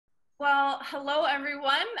Well, hello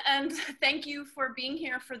everyone, and thank you for being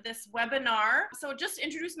here for this webinar. So just to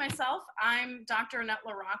introduce myself, I'm Dr. Annette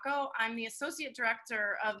LaRocco. I'm the Associate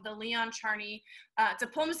Director of the Leon Charney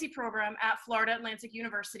Diplomacy Program at Florida Atlantic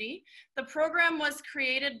University. The program was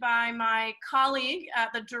created by my colleague,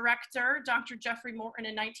 the director, Dr. Jeffrey Morton,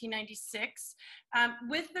 in 1996,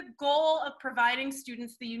 with the goal of providing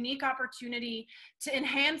students the unique opportunity to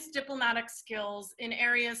enhance diplomatic skills in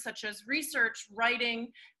areas such as research, writing,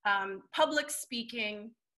 public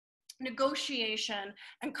speaking, negotiation,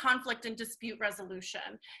 and conflict and dispute resolution.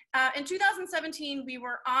 In 2017, we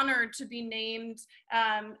were honored to be named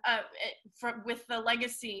with the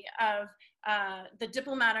legacy of the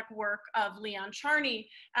diplomatic work of Leon Charney.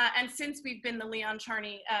 And since we've been the Leon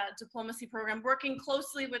Charney Diplomacy Program, working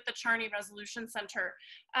closely with the Charney Resolution Center.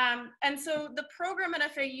 And so the program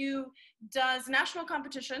at FAU does national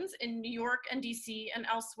competitions in New York and DC and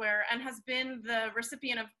elsewhere, and has been the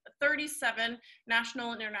recipient of 37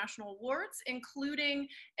 national and international awards, including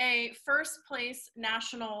a first place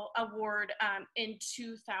national award in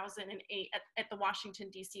 2008 at the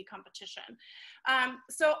Washington, DC competition.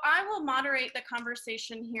 So I will moderate the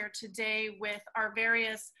conversation here today with our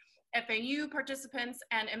various FAU participants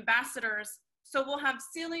and ambassadors. So we'll have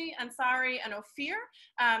Celie, Ansari, and Ophir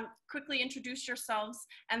quickly introduce yourselves,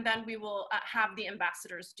 and then we will have the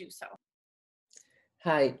ambassadors do so.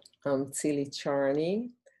 Hi, I'm Celie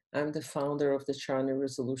Charney. I'm the founder of the Charney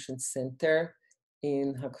Resolution Center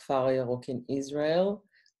in Hakfar Yarok in Israel,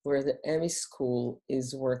 where the EMIS school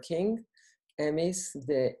is working. EMIS,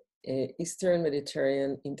 the Eastern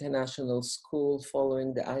Mediterranean International School,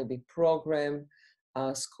 following the IB program,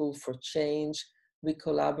 School for Change. We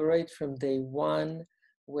collaborate from day one,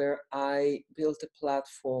 where I built a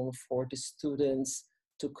platform for the students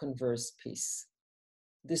to converse peace.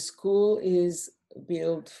 The school is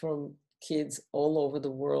built from kids all over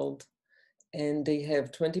the world, and they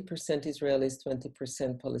have 20% Israelis,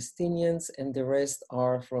 20% Palestinians, and the rest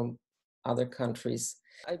are from other countries.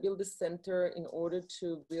 I built a center in order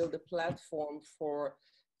to build a platform for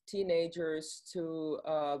teenagers to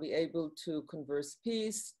be able to converse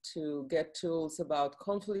peace, to get tools about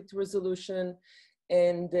conflict resolution.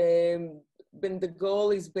 And then the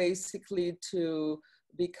goal is basically to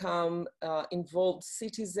become involved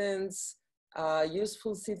citizens,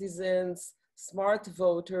 useful citizens, smart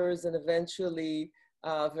voters, and eventually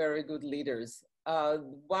very good leaders.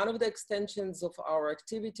 One of the extensions of our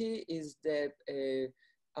activity is the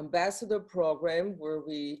ambassador program, where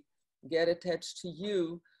we get attached to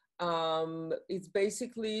you. It's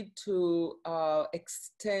basically to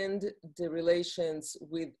extend the relations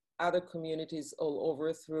with other communities all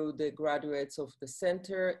over through the graduates of the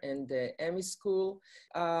center and the EMI school.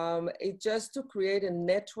 It's just to create a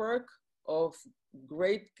network of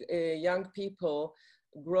great young people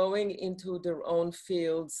growing into their own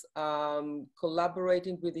fields,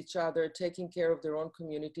 collaborating with each other, taking care of their own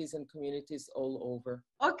communities and communities all over.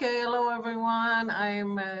 Okay, hello everyone.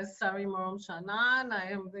 I'm Sari Morom Shanan.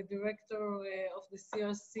 I am the director of the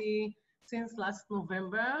CRC since last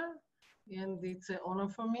November, and it's an honor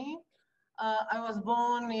for me. I was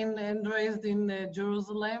born and raised in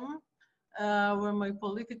Jerusalem, where my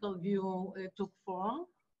political view took form,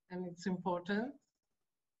 and it's important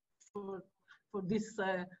for this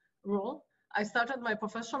role. I started my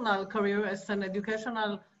professional career as an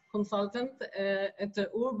educational consultant at the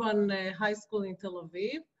urban high school in Tel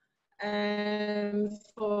Aviv. And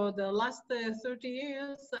for the last 30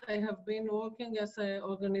 years, I have been working as an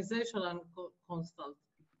organizational consultant.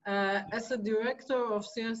 As a director of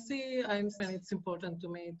CRC, and it's important to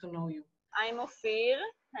me to know you. I'm Ophir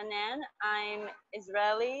Hanan. I'm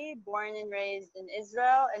Israeli, born and raised in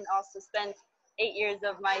Israel, and also spent 8 years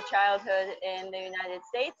of my childhood in the United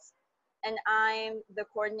States. And I'm the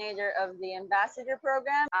coordinator of the ambassador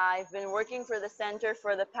program. I've been working for the center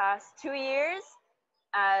for the past 2 years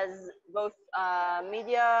as both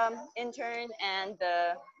media intern and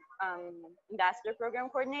the ambassador program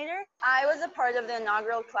coordinator. I was a part of the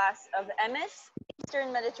inaugural class of EMIS,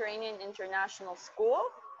 Eastern Mediterranean International School,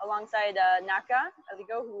 alongside Naka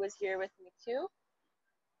Aligo, who was here with me too.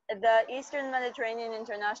 The Eastern Mediterranean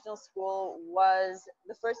International School was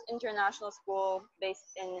the first international school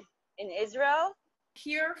based in Israel.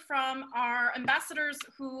 Hear from our ambassadors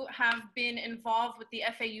who have been involved with the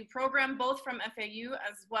FAU program, both from FAU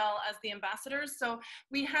as well as the ambassadors. So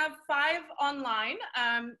we have 5 online.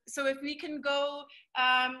 So if we can go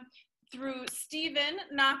through Stephen,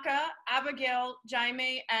 Naka, Abigail,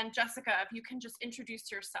 Jaime, and Jessica, if you can just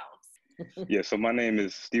introduce yourselves. Yeah, so my name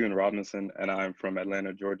is Stephen Robinson, and I'm from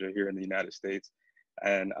Atlanta, Georgia, here in the United States.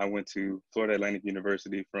 And I went to Florida Atlantic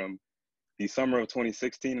University from the summer of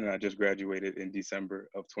 2016, and I just graduated in December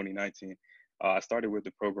of 2019. I started with the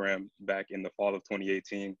program back in the fall of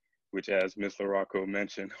 2018, which, as Ms. LaRocco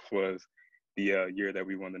mentioned, was the year that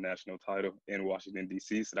we won the national title in Washington,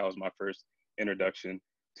 D.C. So that was my first introduction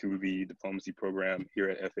to the diplomacy program here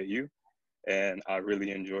at FAU. And I really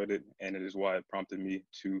enjoyed it, and it is why it prompted me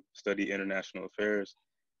to study international affairs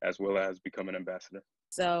as well as become an ambassador.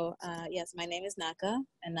 So yes, my name is Naka,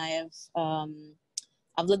 and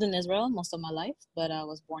I've lived in Israel most of my life, but I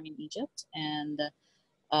was born in Egypt and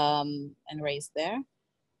raised there.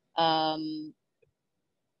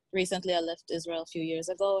 Recently, I left Israel a few years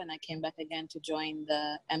ago, and I came back again to join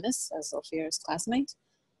the MS as Ophir's classmate.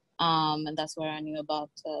 And that's where I knew about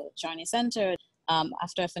Charney Center.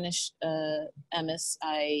 After I finished MS,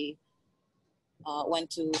 I went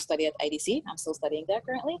to study at IDC. I'm still studying there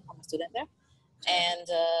currently. I'm a student there. And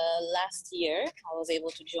last year, I was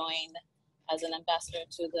able to join as an ambassador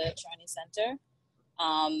to the Charney Center.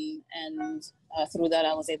 And through that,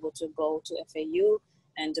 I was able to go to FAU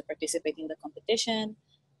and to participate in the competition.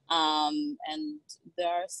 And there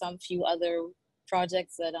are some few other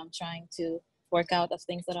projects that I'm trying to work out of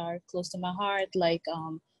things that are close to my heart, like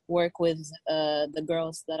work with the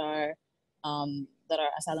girls that are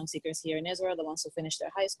asylum seekers here in Israel, the ones who finished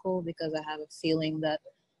their high school, because I have a feeling that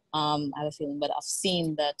but I've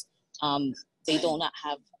seen that they do not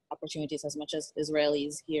have opportunities as much as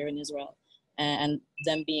Israelis here in Israel, and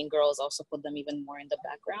them being girls also put them even more in the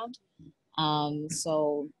background.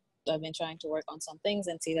 So I've been trying to work on some things,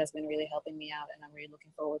 and see that's been really helping me out, and I'm really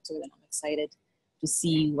looking forward to it, and I'm excited to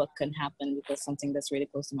see what can happen, because something that's really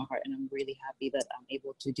close to my heart, and I'm really happy that I'm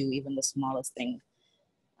able to do even the smallest thing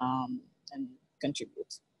and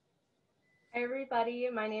contribute. Hi everybody,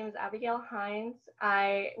 my name is Abigail Hines.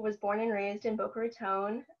 I was born and raised in Boca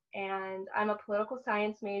Raton, and I'm a political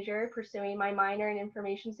science major pursuing my minor in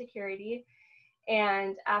information security.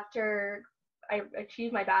 And after I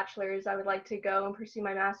achieve my bachelor's, I would like to go and pursue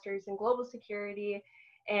my master's in global security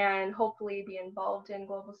and hopefully be involved in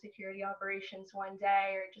global security operations one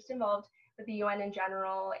day, or just involved with the UN in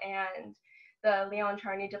general. And the Leon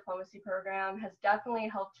Charney diplomacy program has definitely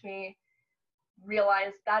helped me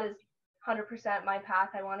realize that is 100% my path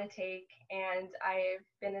I want to take. And I've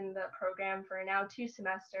been in the program for now 2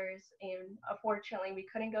 semesters, and unfortunately we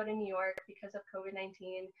couldn't go to New York because of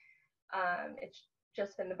COVID-19. It's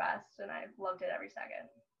just been the best, and I've loved it every second.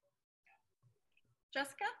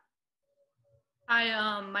 Jessica?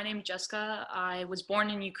 Hi, my name is Jessica. I was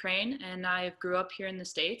born in Ukraine, and I grew up here in the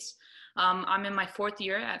States. I'm in my 4th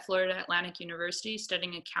year at Florida Atlantic University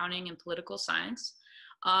studying accounting and political science.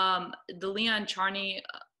 The Leon Charney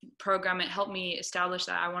program, it helped me establish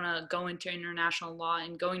that I want to go into international law,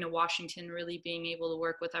 and going to Washington, really being able to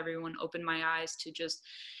work with everyone, opened my eyes to just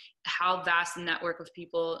how vast the network of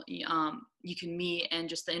people you can meet, and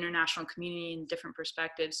just the international community and different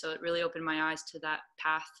perspectives. So it really opened my eyes to that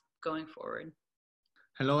path going forward.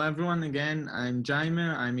 Hello everyone again, I'm Jaime,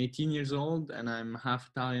 I'm 18 years old, and I'm half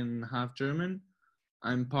Italian, half German.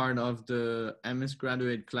 I'm part of the MS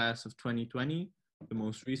graduate class of 2020, the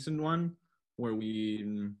most recent one, where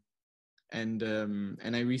and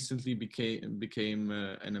I recently became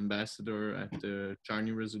an ambassador at the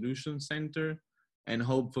Charney Resolution Center, and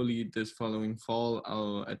hopefully this following fall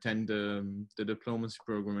I'll attend the diplomacy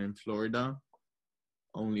program in Florida,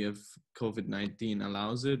 only if COVID-19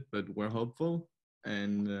 allows it, but we're hopeful.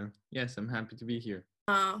 And yes, I'm happy to be here.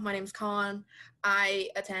 My name is Colin. I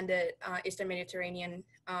attended Eastern Mediterranean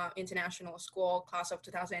International School class of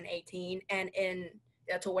 2018, and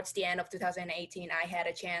towards the end of 2018, I had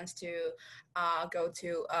a chance to go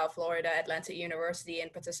to Florida Atlantic University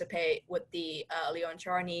and participate with the Leon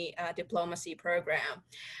Charney diplomacy program.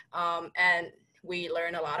 And we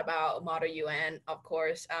learned a lot about Model UN. Of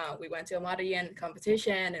course, we went to a Model UN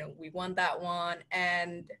competition and we won that one.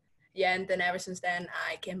 And yeah, and then ever since then,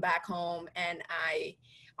 I came back home and I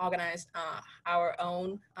organized our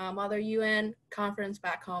own Mother UN conference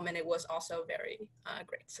back home, and it was also very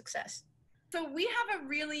great success. So we have a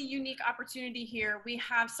really unique opportunity here. We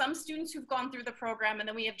have some students who've gone through the program, and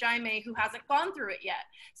then we have Jaime who hasn't gone through it yet.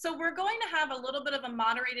 So we're going to have a little bit of a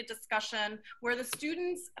moderated discussion where the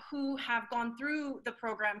students who have gone through the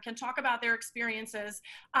program can talk about their experiences,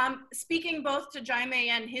 speaking both to Jaime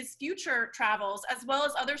and his future travels, as well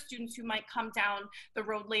as other students who might come down the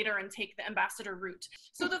road later and take the ambassador route.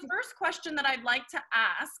 So the first question that I'd like to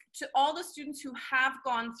ask to all the students who have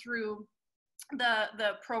gone through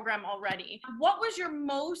the program already, what was your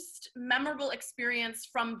most memorable experience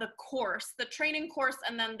from the course, the training course,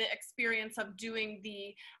 and then the experience of doing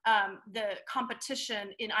the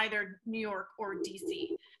competition in either New York or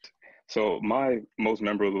DC? So my most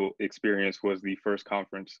memorable experience was the first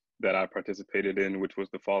conference that I participated in, which was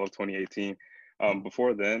the fall of 2018.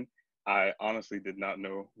 Before then, I honestly did not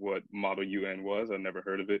know what Model UN was. I never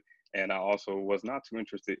heard of it. And I also was not too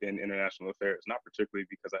interested in international affairs, not particularly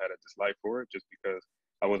because I had a dislike for it, just because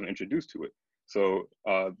I wasn't introduced to it. So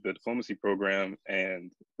the diplomacy program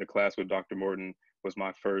and the class with Dr. Morton was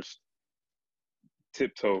my first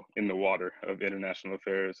tiptoe in the water of international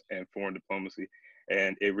affairs and foreign diplomacy.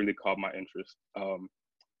 And it really caught my interest.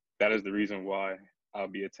 That is the reason why I'll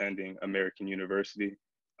be attending American University,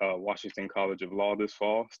 Washington College of Law this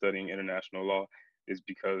fall, studying international law, is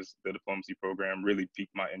because the diplomacy program really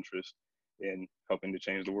piqued my interest in helping to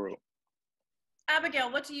change the world. Abigail,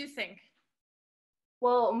 what do you think?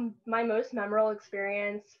 Well, my most memorable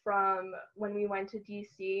experience from when we went to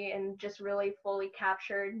DC and just really fully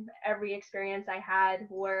captured every experience I had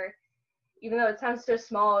were, even though it sounds so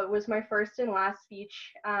small, it was my first and last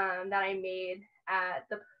speech that I made at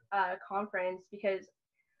the conference, because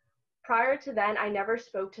prior to then, I never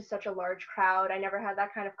spoke to such a large crowd. I never had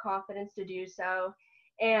that kind of confidence to do so.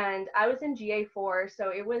 And I was in GA4, so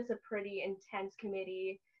it was a pretty intense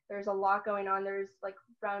committee. There's a lot going on. There's like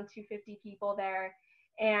around 250 people there.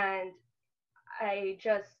 And I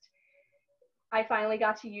finally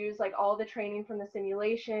got to use like all the training from the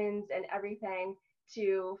simulations and everything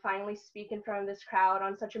to finally speak in front of this crowd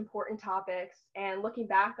on such important topics. And looking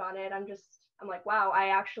back on it, I'm like, wow, I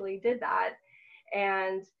actually did that.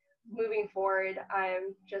 And moving forward,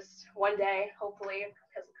 I'm just one day, hopefully,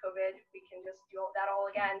 because of COVID, we can just do that all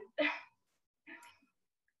again.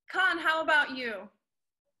 Khan, how about you?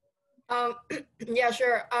 Yeah,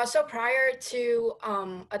 sure. So prior to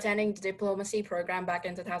attending the diplomacy program back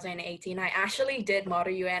in 2018, I actually did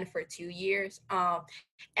Model UN for 2 years.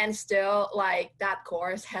 And still, like, that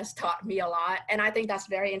course has taught me a lot. And I think that's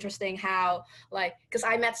very interesting how, like, because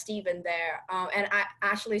I met Stephen there. And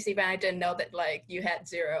Stephen, I didn't know that, like, you had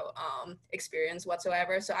zero experience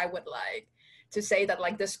whatsoever. So I would like to say that,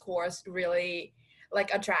 like, this course really,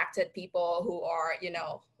 like, attracted people who are, you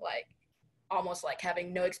know, like, almost like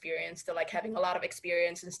having no experience to like having a lot of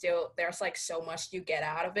experience, and still there's like so much you get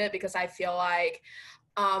out of it, because I feel like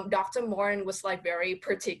Dr. Morin was like very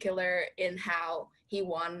particular in how he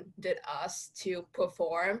wanted us to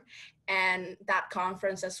perform, and that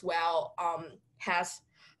conference as well has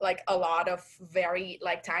like a lot of very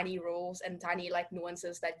like tiny rules and tiny like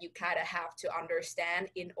nuances that you kind of have to understand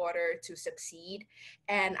in order to succeed.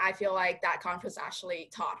 And I feel like that conference actually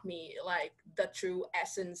taught me like the true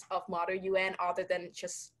essence of Model UN, other than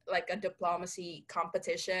just like a diplomacy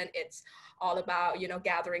competition. It's all about, you know,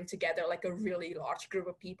 gathering together like a really large group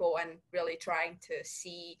of people and really trying to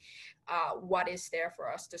see what is there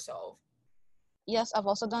for us to solve. Yes, I've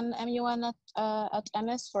also done MUN at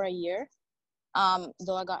MS for a year.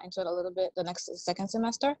 Though I got into it a little bit the second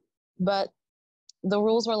semester, but the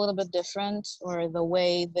rules were a little bit different, or the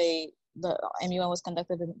way the MUN was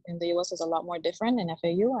conducted in the US was a lot more different. In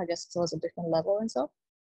FAU, I guess it was a different level and so.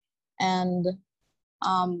 And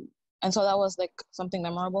so that was like something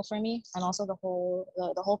memorable for me. And also the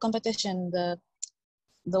whole competition, the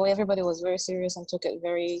way everybody was very serious and took it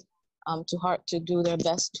very to heart to do their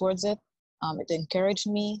best towards it. It encouraged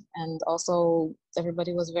me, and also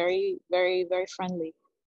everybody was very, very, very friendly,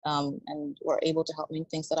 and were able to help me in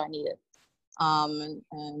things that I needed.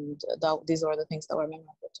 These are the things that were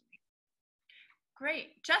memorable to me.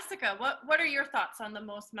 Great. Jessica, what are your thoughts on the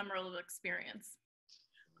most memorable experience?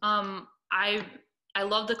 I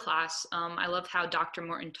loved the class. I loved how Dr.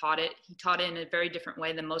 Morton taught it. He taught it in a very different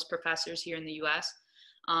way than most professors here in the US.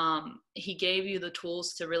 He gave you the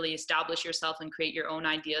tools to really establish yourself and create your own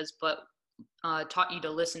ideas, but taught you to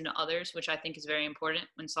listen to others, which I think is very important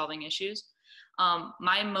when solving issues.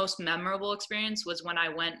 My most memorable experience was when I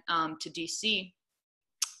went to DC,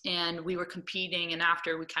 and we were competing, and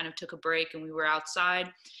after we kind of took a break and we were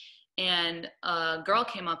outside, and a girl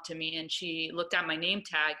came up to me and she looked at my name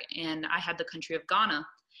tag, and I had the country of Ghana,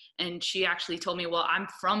 and she actually told me, well, I'm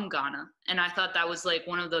from Ghana. And I thought that was like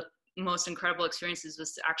one of the most incredible experiences,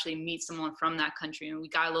 was to actually meet someone from that country. And we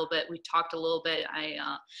talked a little bit. I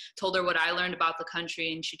told her what I learned about the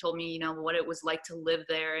country, and she told me, you know, what it was like to live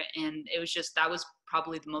there. And it was just, that was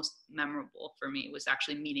probably the most memorable for me, was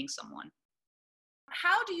actually meeting someone.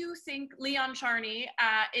 How do you think Leon Charney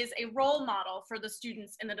is a role model for the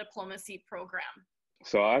students in the diplomacy program?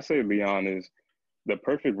 So I say Leon is the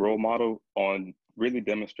perfect role model on really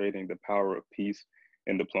demonstrating the power of peace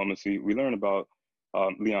in diplomacy. We learn about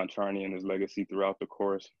Leon Charney and his legacy throughout the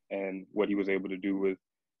course, and what he was able to do with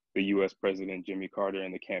the US President Jimmy Carter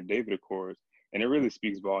and the Camp David Accords. And it really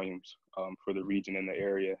speaks volumes for the region and the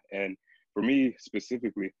area. And for me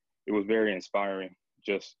specifically, it was very inspiring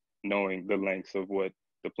just knowing the lengths of what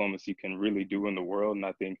diplomacy can really do in the world. And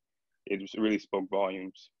I think it just really spoke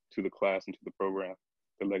volumes to the class and to the program,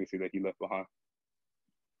 the legacy that he left behind.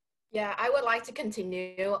 Yeah, I would like to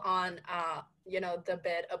continue on, the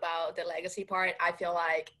bit about the legacy part. I feel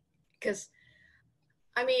like, because,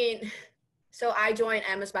 so I joined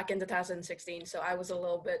MS back in 2016, so I was a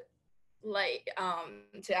little bit late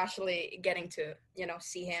to actually getting to,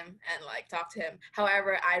 see him and like talk to him.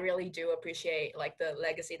 However, I really do appreciate like the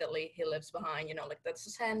legacy that he lives behind, like the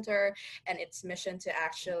center and its mission to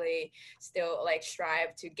actually still like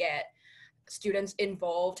strive to get students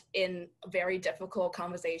involved in very difficult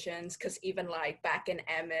conversations, because even like back in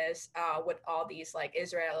MS with all these like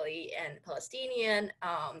Israeli and Palestinian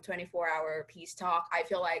 24-hour peace talk, I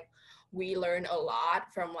feel like we learn a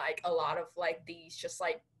lot from like a lot of like these just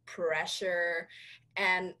like pressure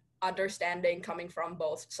and understanding coming from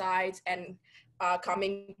both sides. And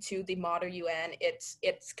coming to the modern UN, it's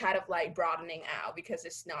kind of like broadening out, because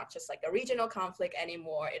it's not just like a regional conflict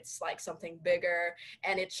anymore. It's like something bigger,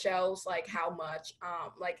 and it shows like how much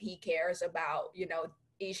like he cares about,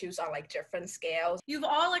 issues on like different scales. You've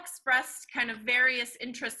all expressed kind of various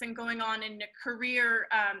interests in going on in a career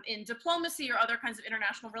in diplomacy or other kinds of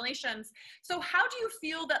international relations. So how do you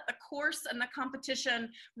feel that the course and the competition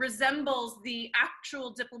resembles the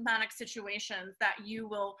actual diplomatic situations that you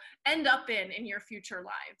will end up in your future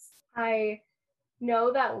lives? I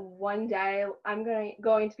know that one day I'm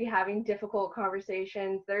going to be having difficult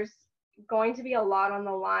conversations. There's going to be a lot on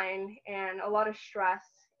the line and a lot of stress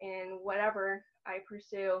in whatever I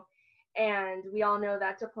pursue. And we all know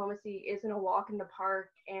that diplomacy isn't a walk in the park,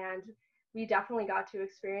 and we definitely got to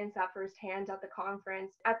experience that firsthand at the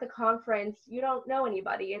conference. At the conference, you don't know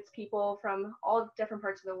anybody. It's people from all different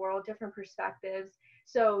parts of the world, different perspectives.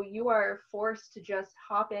 So you are forced to just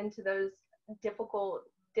hop into those difficult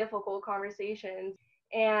conversations.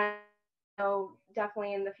 And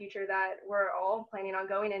definitely in the future that we're all planning on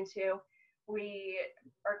going into, we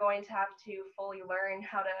are going to have to fully learn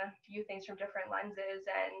how to view things from different lenses,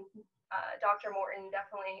 and Dr. Morton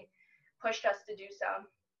definitely pushed us to do so.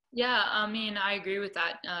 Yeah, I agree with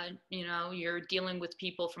that. You're dealing with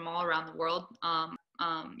people from all around the world,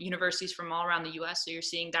 universities from all around the US, so you're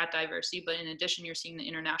seeing that diversity, but in addition, you're seeing the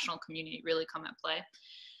international community really come at play.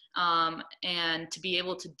 And to be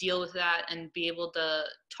able to deal with that and be able to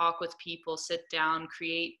talk with people, sit down,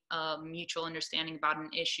 create a mutual understanding about an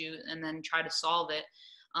issue, and then try to solve it,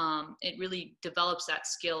 it really develops that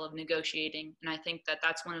skill of negotiating. And I think that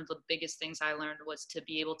that's one of the biggest things I learned, was to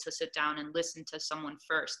be able to sit down and listen to someone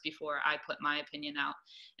first before I put my opinion out,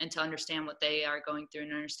 and to understand what they are going through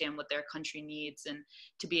and understand what their country needs, and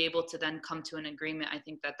to be able to then come to an agreement. I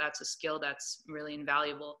think that that's a skill that's really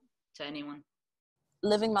invaluable to anyone.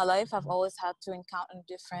 Living my life, I've always had to encounter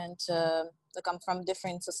different, like I'm from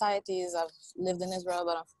different societies. I've lived in Israel,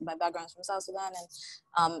 but my background's from South Sudan,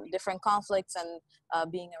 and different conflicts,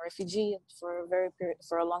 and being a refugee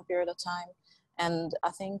for a long period of time. And I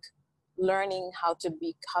think learning how to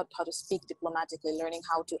speak diplomatically, learning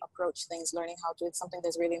how to approach things, it's something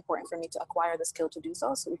that's really important for me to acquire the skill to do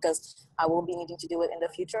so, because I will be needing to do it in the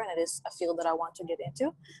future, and it is a field that I want to get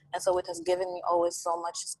into. And so it has given me always so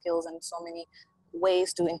much skills and so many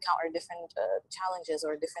ways to encounter different challenges,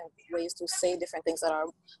 or different ways to say different things that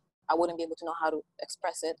I wouldn't be able to know how to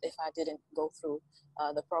express it if I didn't go through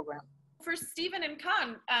the program. For Stephen and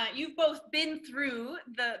Khan, you've both been through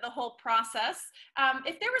the whole process.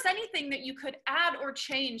 If there was anything that you could add or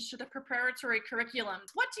change to the preparatory curriculum,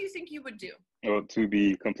 what do you think you would do? Well, to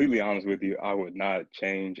be completely honest with you, I would not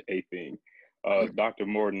change a thing. Dr.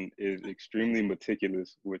 Morton is extremely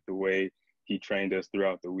meticulous with the way he trained us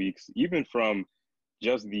throughout the weeks, even from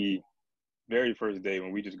just the very first day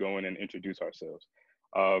when we just go in and introduce ourselves.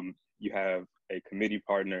 You have a committee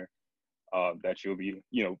partner that you'll be,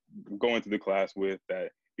 going to the class with, that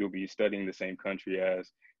you'll be studying the same country as,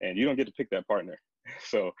 and you don't get to pick that partner.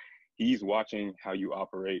 So he's watching how you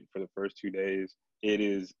operate for the first 2 days. It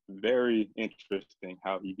is very interesting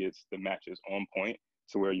how he gets the matches on point,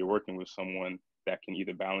 to where you're working with someone that can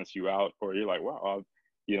either balance you out, or you're like, wow,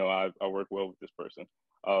 I work well with this person.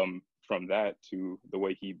 From that to the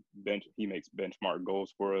way he makes benchmark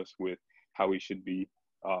goals for us with how we should be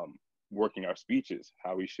working our speeches,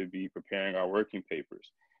 how we should be preparing our working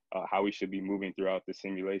papers, how we should be moving throughout the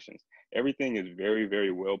simulations. Everything is very,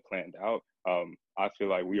 very well planned out. I feel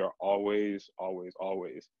like we are always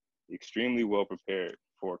extremely well prepared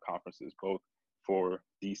for conferences, both for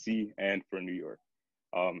DC and for New York.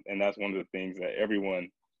 And that's one of the things that everyone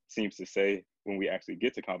seems to say when we actually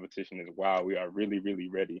get to competition is, wow, we are really, really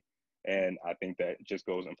ready. And I think that just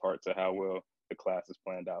goes in part to how well the class is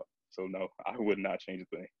planned out. So no, I would not change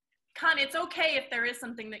a thing. Con, it's okay if there is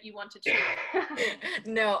something that you want to change.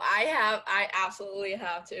 No, I absolutely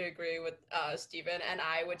have to agree with Stephen, and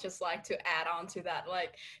I would just like to add on to that.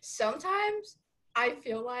 Like, sometimes I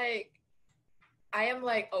feel like I am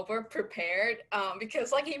like over prepared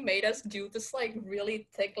because like he made us do this like really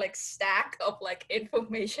thick like stack of like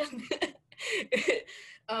information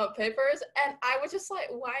papers, and I was just like,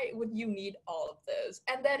 why would you need all of this?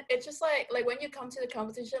 And then it's just like when you come to the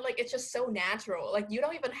competition, like it's just so natural. Like you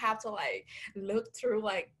don't even have to like look through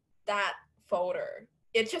like that folder.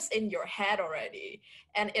 It's just in your head already,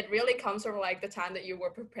 and it really comes from like the time that you were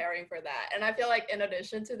preparing for that. And I feel like in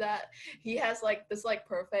addition to that, he has like this like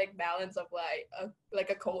perfect balance of like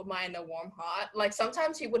a cold mind and a warm heart. Like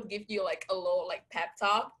sometimes he would give you like a little like pep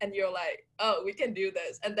talk, and you're like, oh, we can do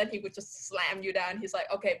this, and then he would just slam you down. He's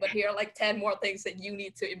like, okay, but here are like 10 more things that you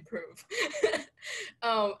need to improve.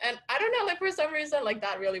 And I don't know, like for some reason, like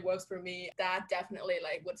that really works for me. That definitely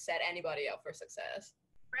like would set anybody up for success.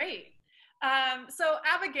 Great. So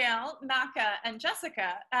Abigail, Naka, and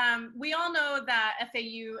Jessica, we all know that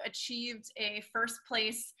FAU achieved a first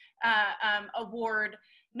place award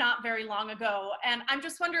not very long ago. And I'm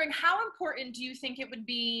just wondering, how important do you think it would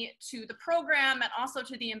be to the program and also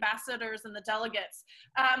to the ambassadors and the delegates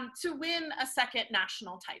to win a second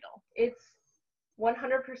national title? It's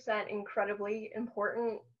 100% incredibly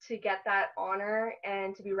important to get that honor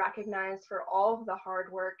and to be recognized for all of the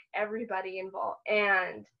hard work, everybody involved.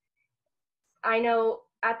 And I know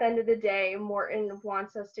at the end of the day, Morton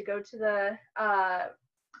wants us to go to the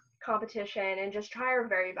competition and just try our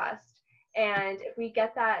very best. And if we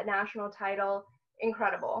get that national title,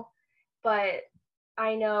 incredible. But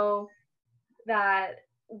I know that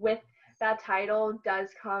with that title does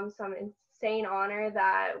come some insane honor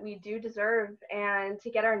that we do deserve. And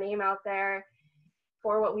to get our name out there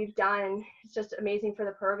for what we've done, it's just amazing for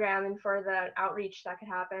the program and for the outreach that could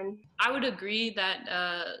happen. I would agree that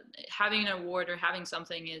having an award or having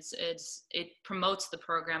something it promotes the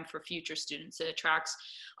program for future students. It attracts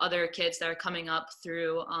other kids that are coming up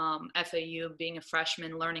through FAU, being a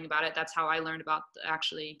freshman, learning about it. That's how I learned about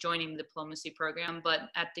actually joining the diplomacy program. But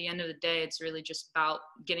at the end of the day, it's really just about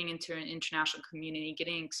getting into an international community,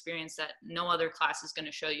 getting experience that no other class is going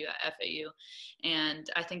to show you at FAU. And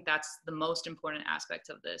I think that's the most important aspect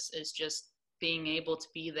of this, is just being able to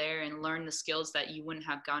be there and learn the skills that you wouldn't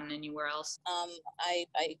have gotten anywhere else. I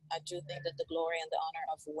do think that the glory and the honor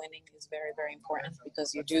of winning is very, very important,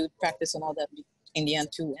 because you do practice and all that in the end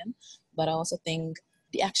to win. But I also think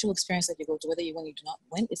the actual experience that you go to, whether you win or you do not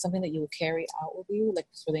win, is something that you will carry out with you, like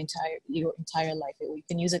for your entire life. You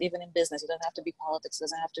can use it even in business. It doesn't have to be politics. It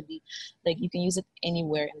doesn't have to be like, you can use it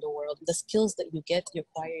anywhere in the world. The skills that you get, you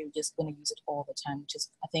acquire, you're just going to use it all the time, which is,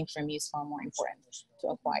 I think for me, is far more important to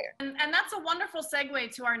acquire. And that's a wonderful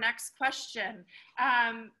segue to our next question,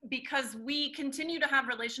 because we continue to have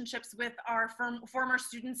relationships with our former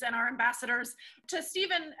students and our ambassadors. To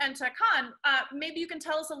Stephen and to Khan, maybe you can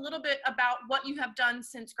tell us a little bit about what you have done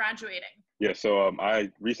since graduating. Yeah, so I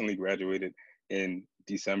recently graduated in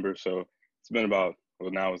December, so it's been about, well,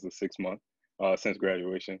 now it's the 6th month since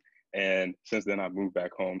graduation. And since then, I've moved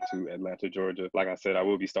back home to Atlanta, Georgia. Like I said, I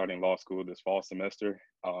will be starting law school this fall semester.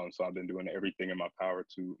 So I've been doing everything in my power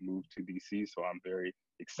to move to DC. So I'm very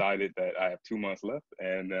excited that I have 2 months left,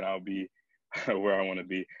 and then I'll be where I want to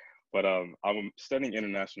be. But I'm studying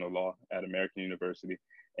international law at American University.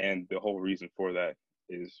 And the whole reason for that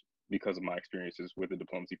is because of my experiences with the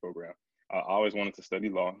diplomacy program. I always wanted to study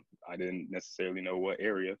law. I didn't necessarily know what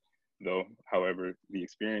area, though. However, the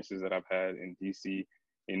experiences that I've had in DC,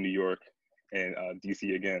 in New York, and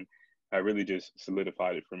DC again, I really just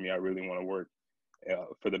solidified it for me. I really want to work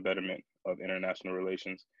for the betterment of international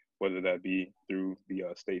relations, whether that be through the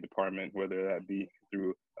State Department, whether that be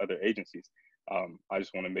through other agencies. I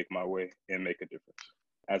just want to make my way and make a difference.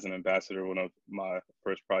 As an ambassador, one of my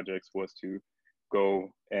first projects was to go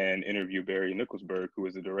and interview Barry Nicholsberg, who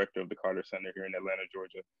is the director of the Carter Center here in Atlanta,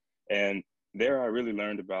 Georgia. And there I really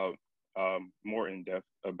learned about more in depth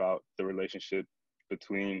about the relationship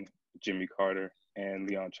between Jimmy Carter and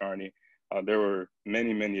Leon Charney. There were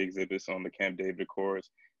many, many exhibits on the Camp David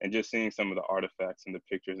Accords, and just seeing some of the artifacts and the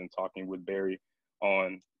pictures and talking with Barry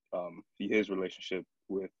on his relationship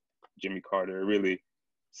with Jimmy Carter, it really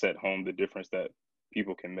set home the difference that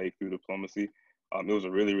people can make through diplomacy. It was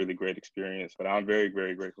a really, really great experience, but I'm very,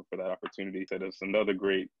 very grateful for that opportunity. So it's another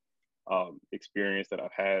great experience that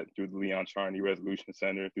I've had through the Leon Charney Resolution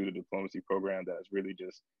Center, through the diplomacy program, that has really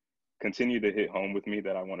just continue to hit home with me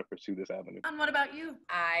that I want to pursue this avenue. And what about you?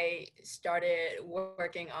 I started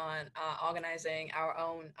working on organizing our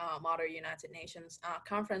own Model United Nations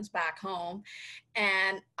conference back home,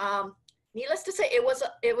 and needless to say, it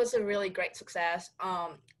was a really great success.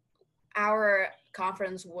 Our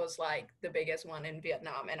conference was like the biggest one in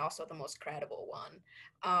Vietnam and also the most credible one.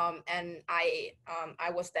 And I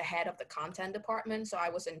was the head of the content department, so I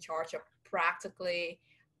was in charge of practically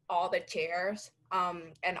all the chairs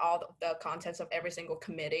and all the contents of every single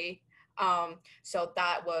committee. So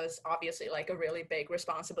that was obviously like a really big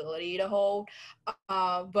responsibility to hold,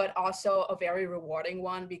 but also a very rewarding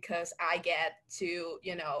one because I get to,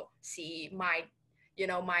 see my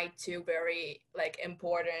two very like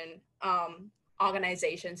important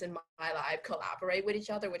organizations in my life collaborate with each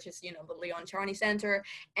other, which is, the Leon Charney Center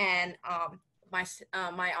and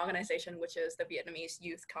my organization, which is the Vietnamese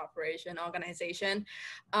Youth Cooperation Organization.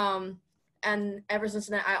 And ever since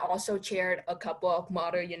then, I also chaired a couple of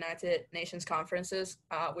Model United Nations conferences,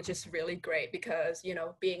 which is really great because,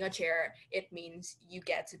 being a chair, it means you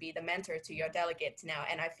get to be the mentor to your delegates now.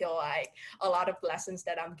 And I feel like a lot of lessons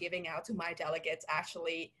that I'm giving out to my delegates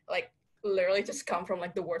actually like literally just come from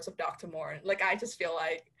like the words of Dr. Moore. Like, I just feel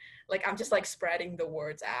like I'm just like spreading the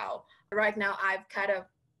words out. Right now, I've kind of,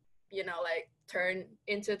 like turned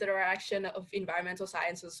into the direction of environmental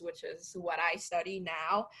sciences, which is what I study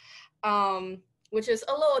now. Which is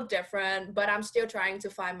a little different, but I'm still trying to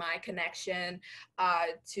find my connection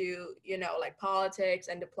to, like politics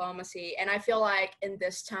and diplomacy. And I feel like in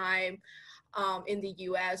this time in the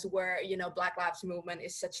US where, Black Lives Movement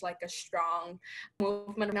is such like a strong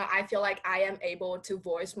movement now, I feel like I am able to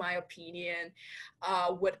voice my opinion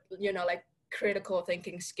with, like critical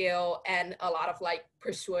thinking skill and a lot of like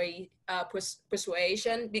persuasion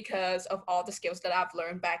because of all the skills that I've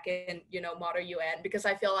learned back in, Model UN, because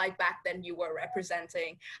I feel like back then you were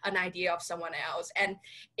representing an idea of someone else. And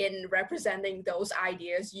in representing those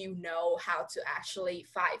ideas, how to actually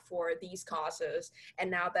fight for these causes.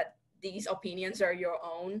 And now that these opinions are your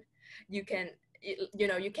own, you can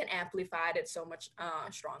amplify it so much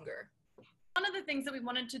stronger. One of the things that we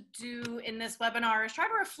wanted to do in this webinar is try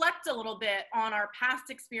to reflect a little bit on our past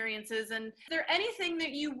experiences. And is there anything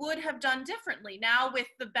that you would have done differently now with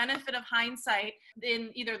the benefit of hindsight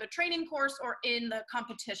in either the training course or in the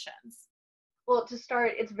competitions? Well, to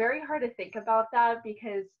start, it's very hard to think about that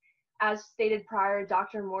because, as stated prior,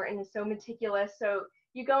 Dr. Morton is so meticulous. So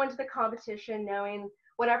you go into the competition knowing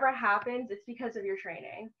whatever happens, it's because of your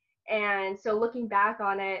training. And so looking back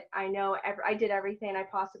on it, I know I did everything I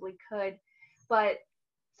possibly could. But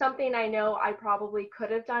something I know I probably could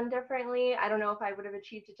have done differently, I don't know if I would have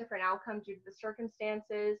achieved a different outcome due to the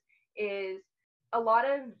circumstances, is a lot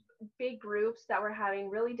of big groups that were having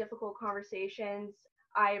really difficult conversations.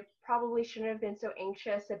 I probably shouldn't have been so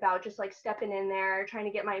anxious about just like stepping in there, trying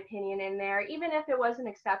to get my opinion in there, even if it wasn't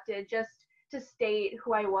accepted, just to state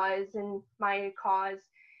who I was and my cause.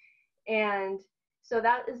 And so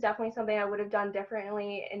that is definitely something I would have done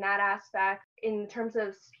differently in that aspect. In terms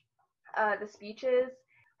of the speeches,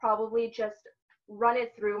 probably just run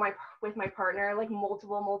it through with my partner like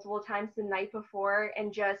multiple times the night before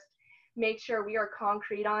and just make sure we are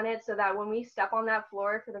concrete on it so that when we step on that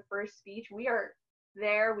floor for the first speech, we are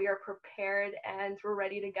there, we are prepared, and we're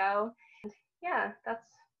ready to go. And yeah, that's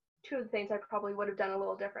two of the things I probably would have done a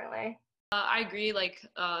little differently. I agree. Like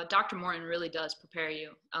Dr. Morton really does prepare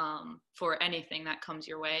you for anything that comes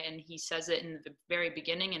your way. And he says it in the very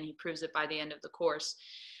beginning and he proves it by the end of the course.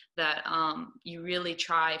 That you really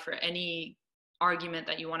try for any argument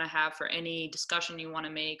that you want to have, for any discussion you want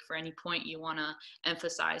to make, for any point you want to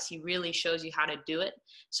emphasize. He really shows you how to do it.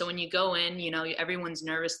 So when you go in, everyone's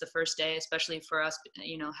nervous the first day, especially for us,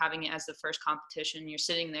 having it as the first competition. You're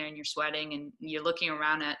sitting there and you're sweating and you're looking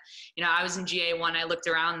around at, I was in GA1, I looked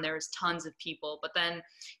around and there was tons of people, but then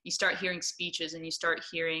you start hearing speeches and you start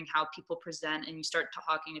hearing how people present and you start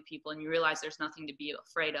talking to people and you realize there's nothing to be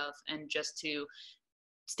afraid of and just to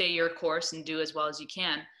stay your course and do as well as you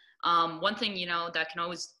can. One thing, that can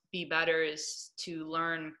always be better is to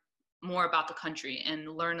learn more about the country and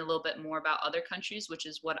learn a little bit more about other countries, which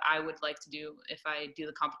is what I would like to do if I do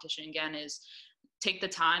the competition again, is take the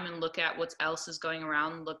time and look at what else is going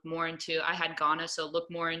around, look more into, I had Ghana, so look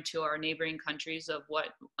more into our neighboring countries of what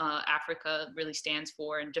Africa really stands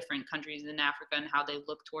for in different countries in Africa and how they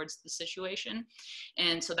look towards the situation.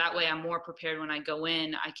 And so that way I'm more prepared when I go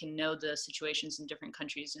in, I can know the situations in different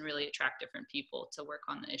countries and really attract different people to work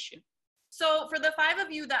on the issue. So for the 5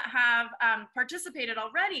 of you that have participated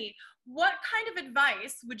already, what kind of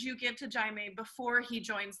advice would you give to Jaime before he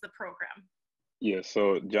joins the program? Yeah,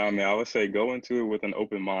 so Jaime, I would say go into it with an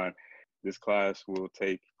open mind. This class will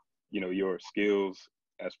take your skills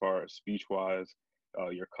as far as speech-wise,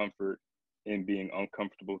 your comfort in being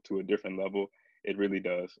uncomfortable to a different level. It really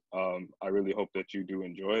does. I really hope that you do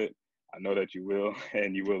enjoy it. I know that you will,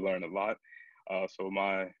 and you will learn a lot. I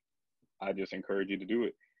just encourage you to do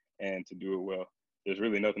it and to do it well. There's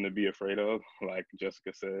really nothing to be afraid of. Like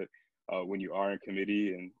Jessica said, when you are in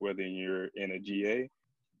committee and whether you're in a GA,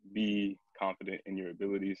 be confident in your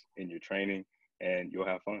abilities, in your training, and you'll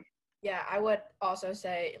have fun. Yeah, I would also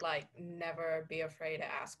say, like, never be afraid to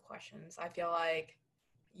ask questions. I feel like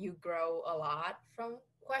you grow a lot from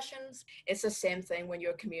questions. It's the same thing when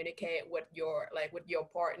you communicate with your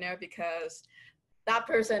partner, because that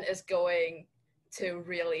person is going to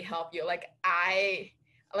really help you.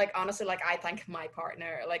 Honestly, I thank my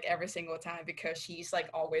partner like every single time, because she's like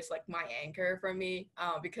always like my anchor for me,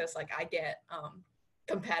 because like I get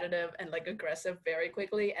competitive and like aggressive very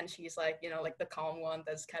quickly, and she's like, like the calm one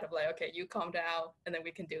that's kind of like, okay, you calm down and then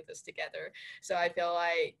we can do this together. So I feel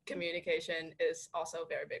like communication is also a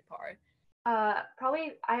very big part.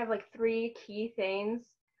 Probably I have like 3 key things.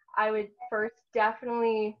 I would first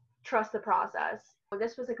definitely trust the process.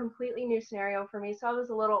 This was a completely new scenario for me, so I was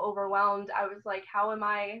a little overwhelmed. I was like, how am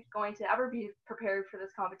I going to ever be prepared for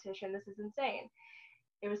this competition? This is insane.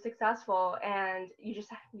 It was successful, and you just,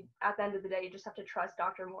 at the end of the day, you just have to trust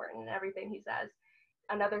Dr. Morton and everything he says.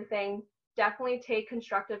 Another thing, definitely take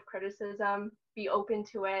constructive criticism, be open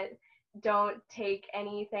to it. Don't take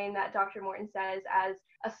anything that Dr. Morton says as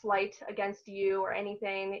a slight against you or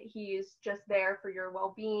anything. He's just there for your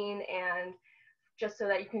well-being and just so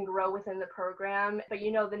that you can grow within the program. But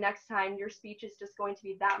the next time your speech is just going to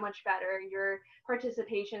be that much better, your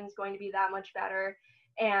participation is going to be that much better,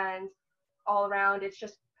 and all around it's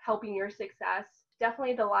just helping your success.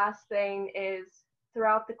 Definitely the last thing is,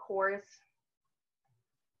 throughout the course,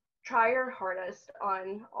 try your hardest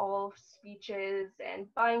on all speeches and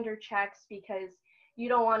binder checks, because you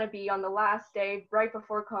don't want to be on the last day right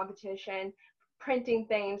before competition printing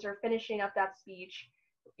things or finishing up that speech.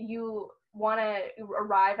 You want to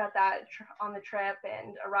arrive at that on the trip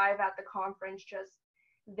and arrive at the conference just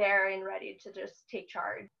there and ready to just take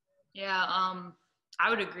charge. Yeah, I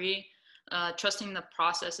would agree. Trusting the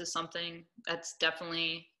process is something that's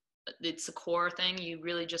definitely, it's a core thing. You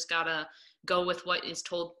really just gotta go with what is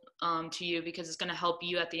told to you, because it's gonna help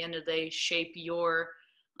you at the end of the day shape your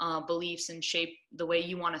beliefs and shape the way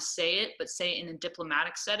you want to say it, but say it in a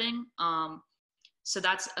diplomatic setting. So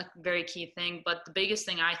that's a very key thing. But the biggest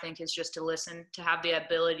thing I think is just to listen, to have the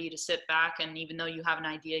ability to sit back, and even though you have an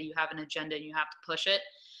idea, you have an agenda, and you have to push it.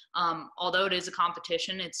 Although it is a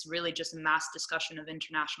competition, it's really just a mass discussion of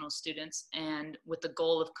international students, and with the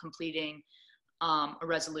goal of completing a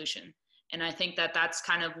resolution. And I think that that's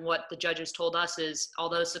kind of what the judges told us is,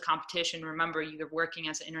 although it's a competition, remember you're working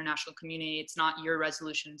as an international community. It's not your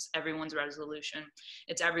resolution, it's everyone's resolution.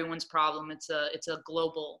 It's everyone's problem. It's a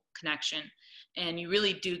global connection. And you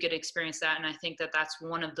really do get to experience that. And I think that that's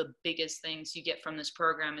one of the biggest things you get from this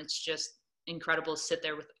program. It's just incredible to sit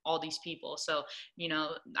there with all these people. So,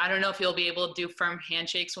 I don't know if you'll be able to do firm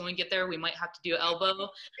handshakes when we get there. We might have to do elbow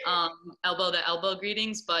to elbow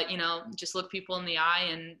greetings, but, just look people in the eye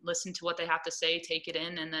and listen to what they have to say, take it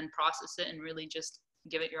in, and then process it and really just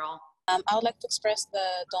give it your all. I would like to express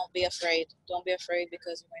don't be afraid. Don't be afraid,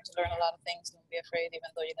 because you're going to learn a lot of things. Don't be afraid, even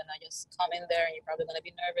though you're going to just come in there and you're probably going to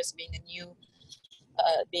be nervous being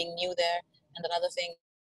new there. And another thing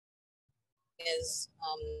is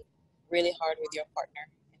really hard with your partner,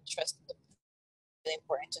 and trust. It's really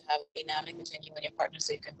important to have a dynamic between you and your partner,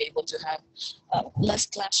 so you can be able to have less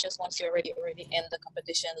clashes once you're already in the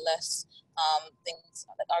competition, less things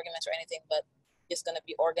like arguments or anything, but just going to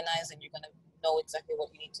be organized, and you're going to know exactly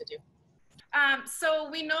what you need to do. So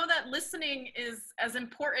we know that listening is as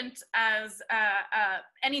important as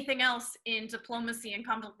anything else in diplomacy and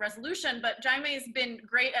conflict resolution, but Jaime has been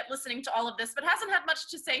great at listening to all of this, but hasn't had much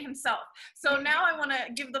to say himself. So now I want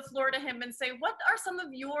to give the floor to him and say, what are some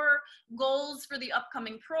of your goals for the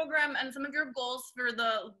upcoming program and some of your goals for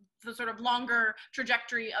the sort of longer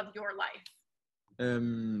trajectory of your life?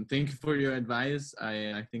 Thank you for your advice.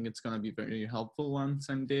 I think it's going to be very helpful once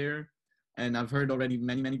I'm there. And I've heard already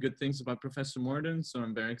many, many good things about Professor Morton, so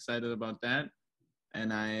I'm very excited about that.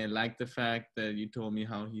 And I like the fact that you told me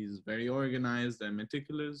how he's very organized and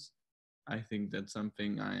meticulous. I think that's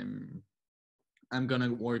something I'm going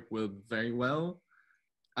to work with very well.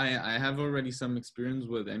 I have already some experience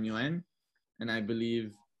with MUN, and I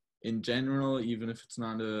believe in general, even if it's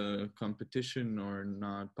not a competition or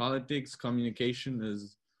not politics, communication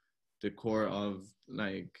is the core of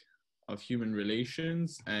human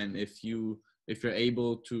relations. And if you're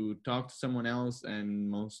able to talk to someone else, and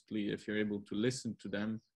mostly if you're able to listen to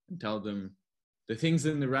them and tell them the things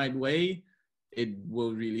in the right way, it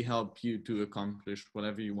will really help you to accomplish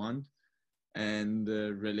whatever you want. And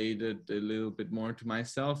related a little bit more to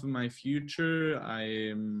myself and my future,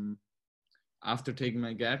 after taking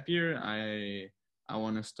my gap year, I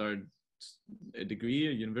want to start a degree,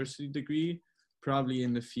 a university degree, probably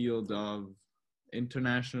in the field of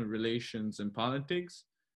international relations and politics.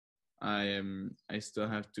 I still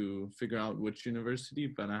have to figure out which university,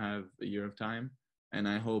 but I have a year of time, and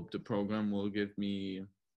I hope the program will give me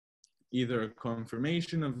either a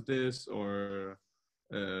confirmation of this or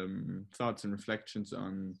thoughts and reflections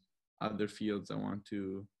on other fields I want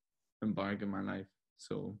to embark in my life.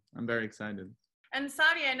 So I'm very excited. And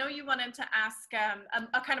Sadi, I know you wanted to ask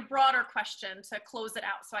a kind of broader question to close it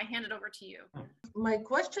out, so I hand it over to you. My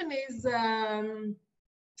question is,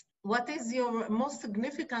 what is your most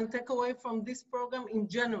significant takeaway from this program in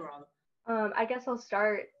general? I guess I'll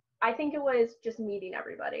start. I think it was just meeting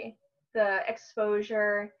everybody, the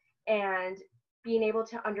exposure and being able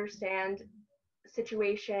to understand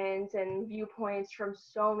situations and viewpoints from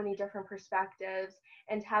so many different perspectives,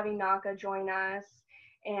 and having Naka join us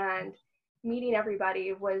and meeting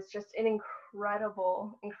everybody was just an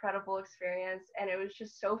incredible experience. And it was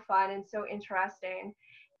just so fun and so interesting.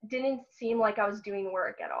 Didn't seem like I was doing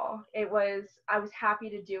work at all. I was happy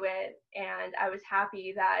to do it, and I was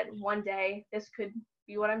happy that one day this could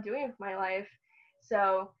be what I'm doing with my life.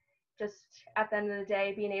 So just at the end of the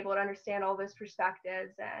day, being able to understand all those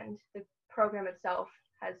perspectives, and the program itself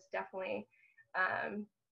has definitely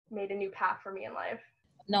made a new path for me in life.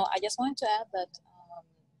 No, I just wanted to add that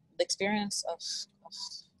the experience of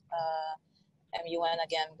MUN,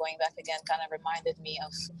 again, going back again, kind of reminded me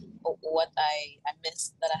of what I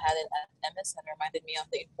missed that I had it at MS, and reminded me of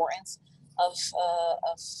the importance of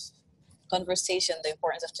conversation, the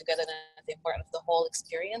importance of togetherness, the importance of the whole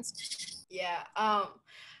experience. Yeah,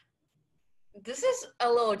 this is a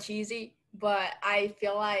little cheesy, but I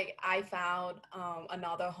feel like I found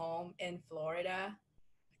another home in Florida,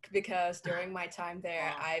 because during my time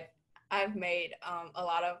there, I've made a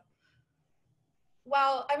lot of,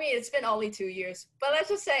 well, I mean, it's been only 2 years, but let's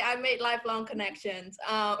just say I made lifelong connections.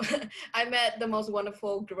 I met the most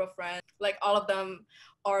wonderful group of friends. Like, all of them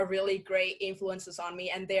are really great influences on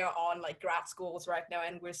me, and they're on like grad schools right now,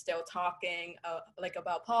 and we're still talking like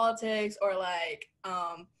about politics, or like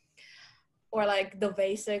the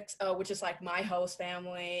basics, which is like my host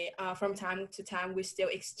family. From time to time, we still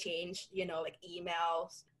exchange, like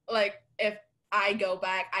emails. Like, if I go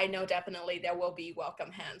back, I know definitely there will be welcome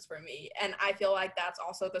hands for me. And I feel like that's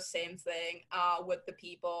also the same thing with the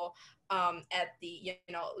people at the,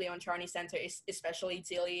 Leon Charney Center, especially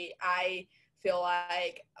Zili. I feel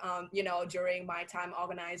like, during my time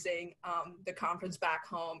organizing the conference back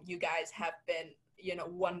home, you guys have been,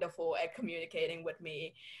 wonderful at communicating with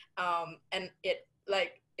me. And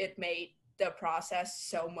it made the process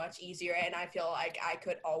so much easier. And I feel like I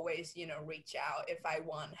could always, reach out if I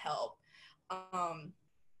want help.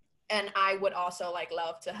 And I would also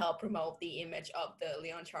love to help promote the image of the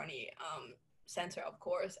Leon Charney Center, of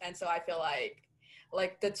course. And so I feel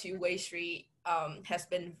like the two-way street has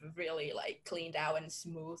been really cleaned out and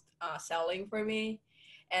smooth selling for me.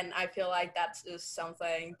 And I feel like that's just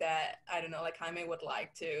something that, I don't know, Jaime would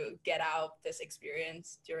like to get out this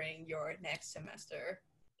experience during your next semester.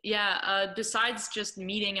 Yeah, besides just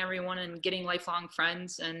meeting everyone and getting lifelong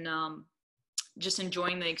friends and just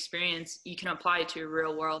enjoying the experience, you can apply it to your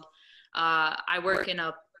real world. I work in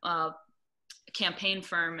a campaign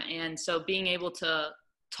firm, and so being able to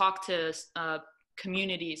talk to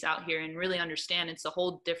communities out here and really understand, it's a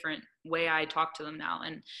whole different way I talk to them now,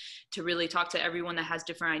 and to really talk to everyone that has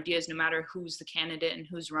different ideas, no matter who's the candidate and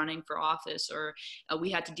who's running for office. Or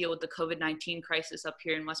we had to deal with the COVID-19 crisis up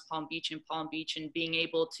here in West Palm Beach and being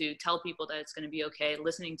able to tell people that it's going to be okay,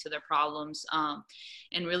 listening to their problems,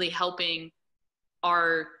 and really helping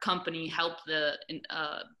our company help the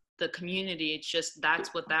community. It's just,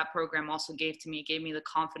 that's what that program also gave to me. It gave me the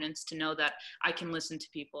confidence to know that I can listen to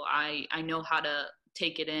people. I know how to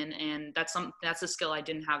take it in, and that's a skill I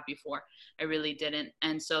didn't have before. I really didn't.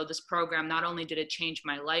 And so this program, not only did it change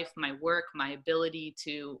my life, my work, my ability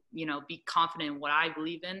to, be confident in what I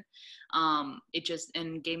believe in, it just,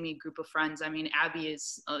 and gave me a group of friends. I mean, Abby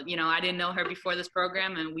is, I didn't know her before this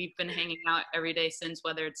program, and we've been hanging out every day since,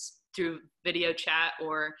 whether it's through video chat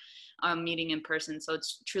or meeting in person. So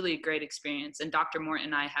it's truly a great experience. And Dr. Morton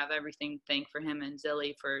and I have everything to thank for him and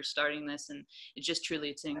Zili for starting this. And it's just truly,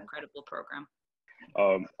 it's an incredible program.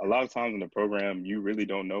 A lot of times in the program, you really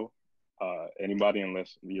don't know anybody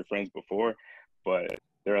unless you're friends before, but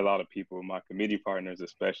there are a lot of people, my committee partners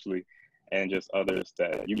especially, and just others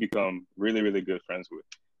that you become really, really good friends with.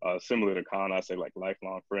 similar to Khan, I say like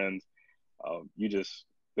lifelong friends.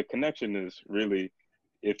 The connection is really,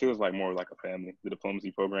 it feels like more like a family, the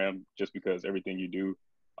diplomacy program, just because everything you do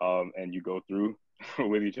and you go through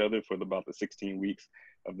with each other for about the 16 weeks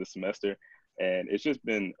of the semester. And it's just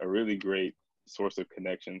been a really great source of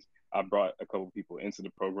connections. I brought a couple people into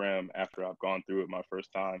the program after I've gone through it my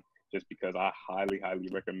first time, just because I highly, highly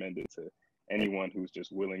recommend it to anyone who's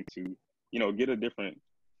just willing to, get a different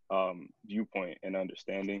viewpoint and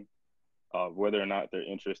understanding of whether or not they're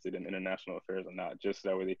interested in international affairs or not, just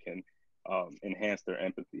that way they can enhance their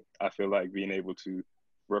empathy. I feel like being able to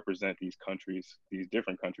represent these countries, these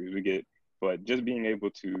different countries but just being able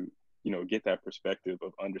to, get that perspective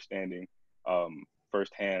of understanding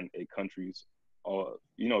firsthand a country's,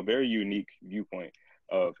 very unique viewpoint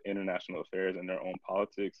of international affairs and their own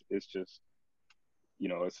politics. It's just,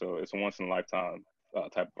 it's a once in a lifetime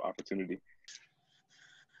type of opportunity.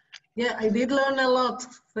 Yeah, I did learn a lot.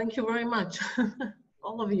 Thank you very much,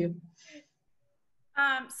 all of you.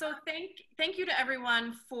 So thank you to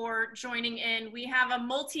everyone for joining in. We have a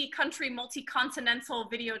multi-country, multi-continental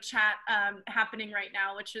video chat happening right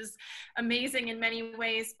now, which is amazing in many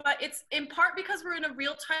ways, but it's in part because we're in a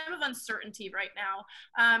real time of uncertainty right now.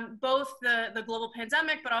 Both the global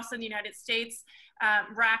pandemic, but also in the United States,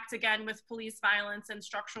 racked again with police violence and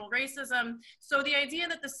structural racism. So the idea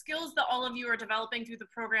that the skills that all of you are developing through the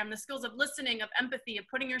program, the skills of listening, of empathy, of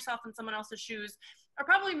putting yourself in someone else's shoes, are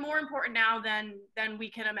probably more important now than we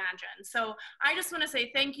can imagine. So I just want to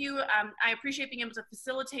say thank you. I appreciate being able to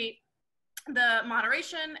facilitate the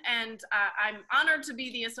moderation, and I'm honored to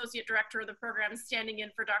be the Associate Director of the program standing in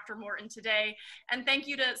for Dr. Morton today. And thank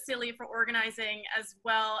you to Silly for organizing, as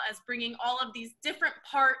well as bringing all of these different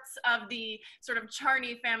parts of the sort of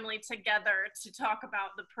Charney family together to talk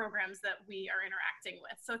about the programs that we are interacting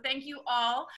with. So thank you all.